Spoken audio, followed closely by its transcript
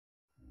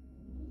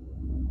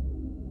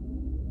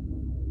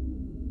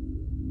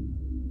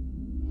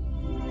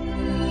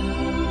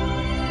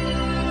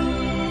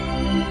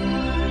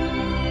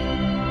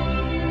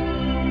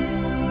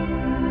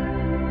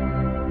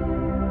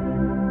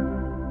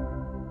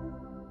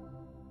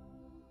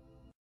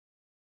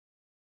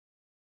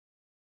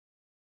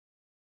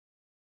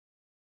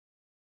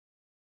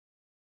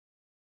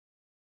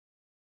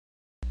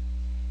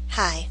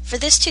Hi, for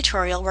this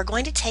tutorial we're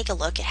going to take a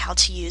look at how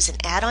to use an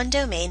add-on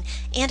domain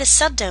and a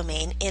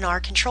subdomain in our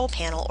control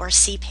panel or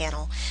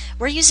cpanel.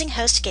 We're using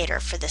HostGator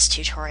for this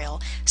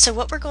tutorial, so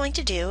what we're going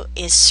to do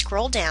is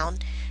scroll down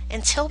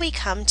until we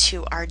come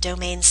to our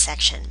domains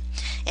section.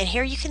 And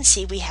here you can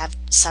see we have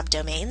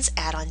subdomains,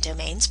 add-on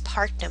domains,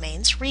 park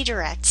domains,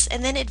 redirects,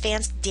 and then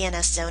advanced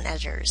DNS zone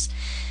editors.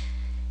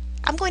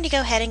 I'm going to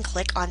go ahead and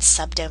click on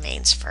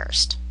subdomains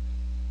first.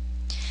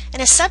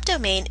 And a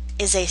subdomain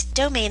is a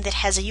domain that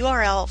has a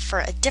URL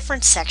for a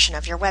different section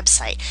of your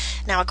website.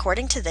 Now,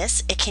 according to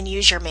this, it can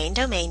use your main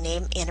domain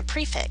name and a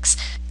prefix.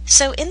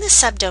 So in the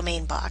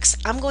subdomain box,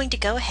 I'm going to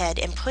go ahead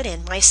and put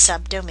in my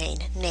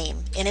subdomain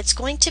name, and it's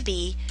going to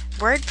be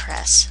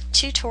WordPress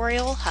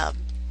Tutorial Hub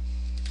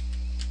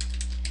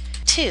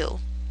 2.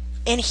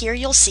 And here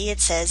you'll see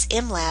it says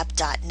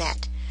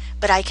imlab.net.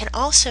 But I can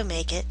also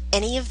make it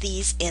any of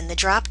these in the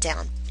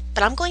drop-down,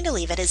 but I'm going to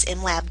leave it as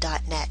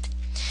imlab.net.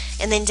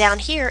 And then down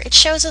here it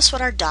shows us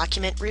what our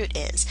document root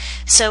is.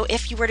 So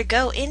if you were to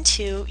go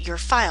into your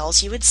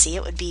files, you would see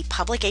it would be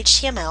public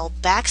HTML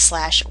 /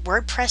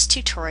 WordPress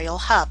Tutorial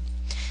Hub.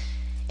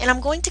 And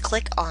I'm going to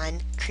click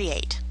on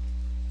Create.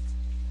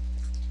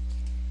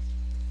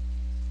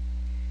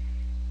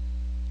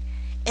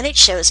 And it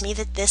shows me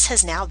that this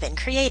has now been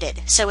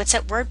created. So it's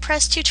at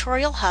WordPress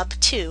Tutorial Hub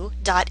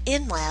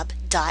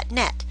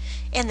 2.imlab.net,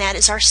 and that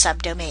is our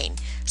subdomain.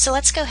 So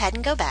let's go ahead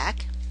and go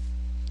back.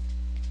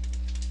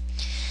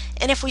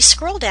 And if we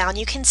scroll down,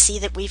 you can see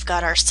that we've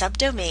got our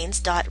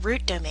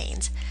subdomains.root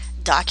domains,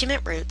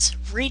 document roots,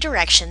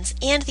 redirections,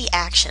 and the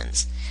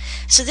actions.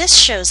 So this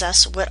shows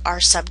us what our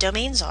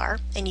subdomains are,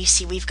 and you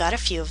see we've got a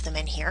few of them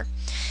in here.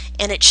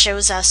 And it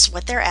shows us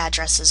what their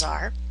addresses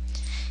are.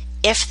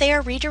 If they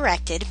are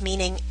redirected,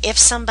 meaning if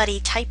somebody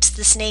types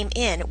this name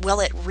in, will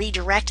it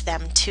redirect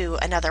them to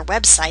another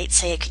website?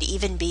 Say it could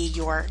even be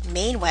your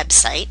main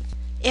website,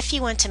 if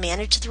you want to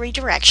manage the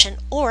redirection,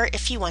 or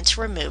if you want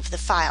to remove the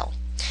file.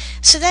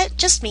 So that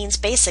just means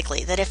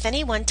basically that if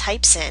anyone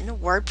types in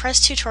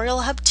WordPress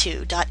Tutorial Hub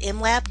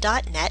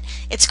 2.imlab.net,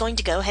 it's going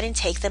to go ahead and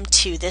take them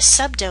to this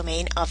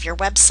subdomain of your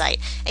website.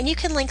 And you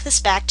can link this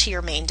back to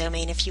your main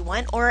domain if you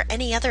want, or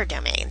any other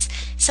domains.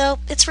 So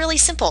it's really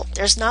simple.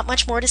 There's not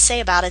much more to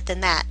say about it than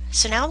that.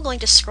 So now I'm going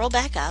to scroll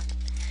back up,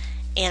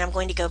 and I'm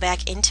going to go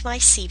back into my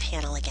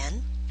cpanel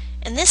again.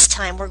 And this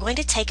time we're going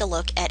to take a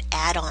look at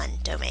add-on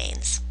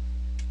domains.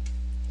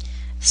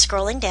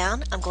 Scrolling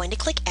down, I'm going to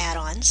click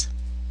Add-ons.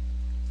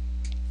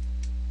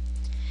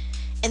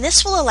 And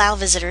this will allow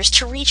visitors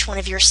to reach one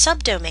of your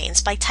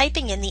subdomains by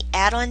typing in the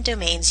add-on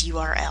domains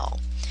URL.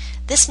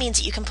 This means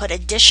that you can put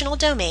additional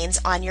domains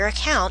on your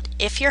account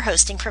if your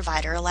hosting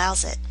provider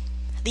allows it.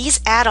 These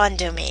add-on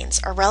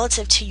domains are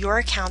relative to your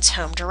account's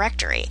home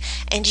directory,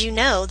 and you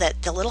know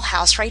that the little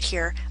house right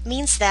here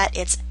means that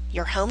it's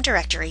your home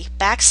directory /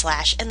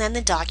 and then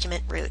the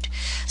document root.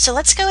 So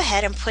let's go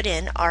ahead and put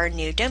in our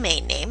new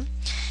domain name,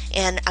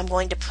 and I'm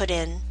going to put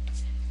in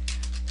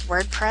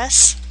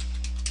WordPress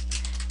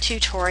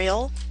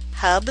Tutorial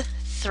Hub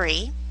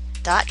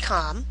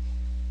 3.com,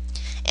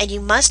 and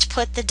you must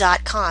put the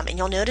 .com, and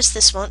you'll notice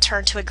this won't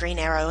turn to a green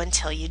arrow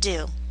until you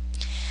do.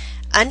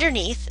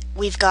 Underneath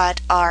we've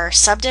got our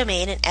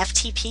subdomain and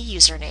FTP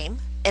username,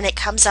 and it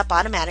comes up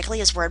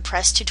automatically as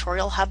WordPress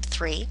Tutorial Hub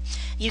 3.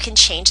 You can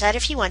change that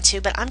if you want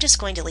to, but I'm just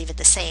going to leave it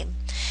the same.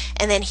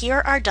 And then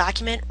here our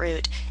document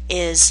root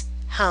is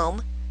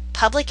home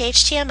public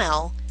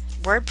HTML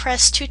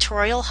WordPress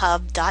Tutorial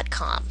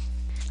Hub.com.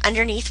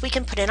 Underneath we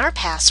can put in our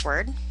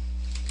password,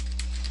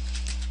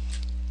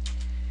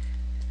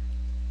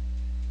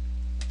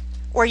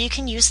 or you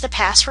can use the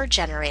password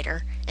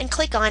generator and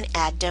click on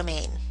Add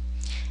Domain.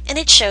 And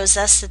it shows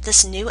us that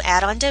this new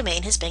add-on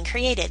domain has been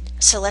created.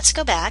 So let's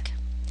go back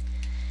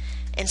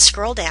and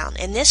scroll down,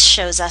 and this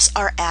shows us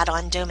our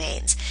add-on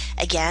domains.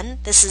 Again,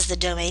 this is the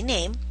domain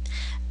name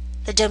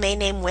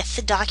with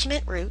the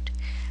document root,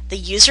 the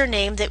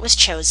username that was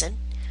chosen,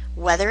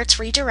 whether it's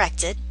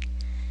redirected,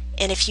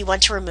 and if you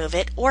want to remove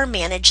it or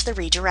manage the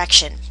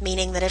redirection,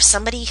 meaning that if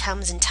somebody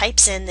comes and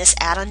types in this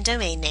add-on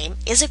domain name,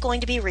 is it going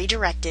to be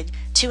redirected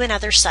to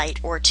another site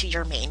or to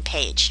your main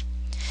page?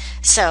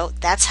 So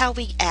that's how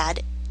we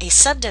add a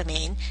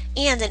subdomain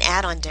and an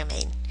add-on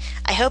domain.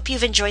 I hope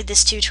you've enjoyed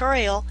this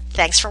tutorial.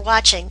 Thanks for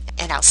watching,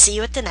 and I'll see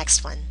you at the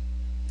next one.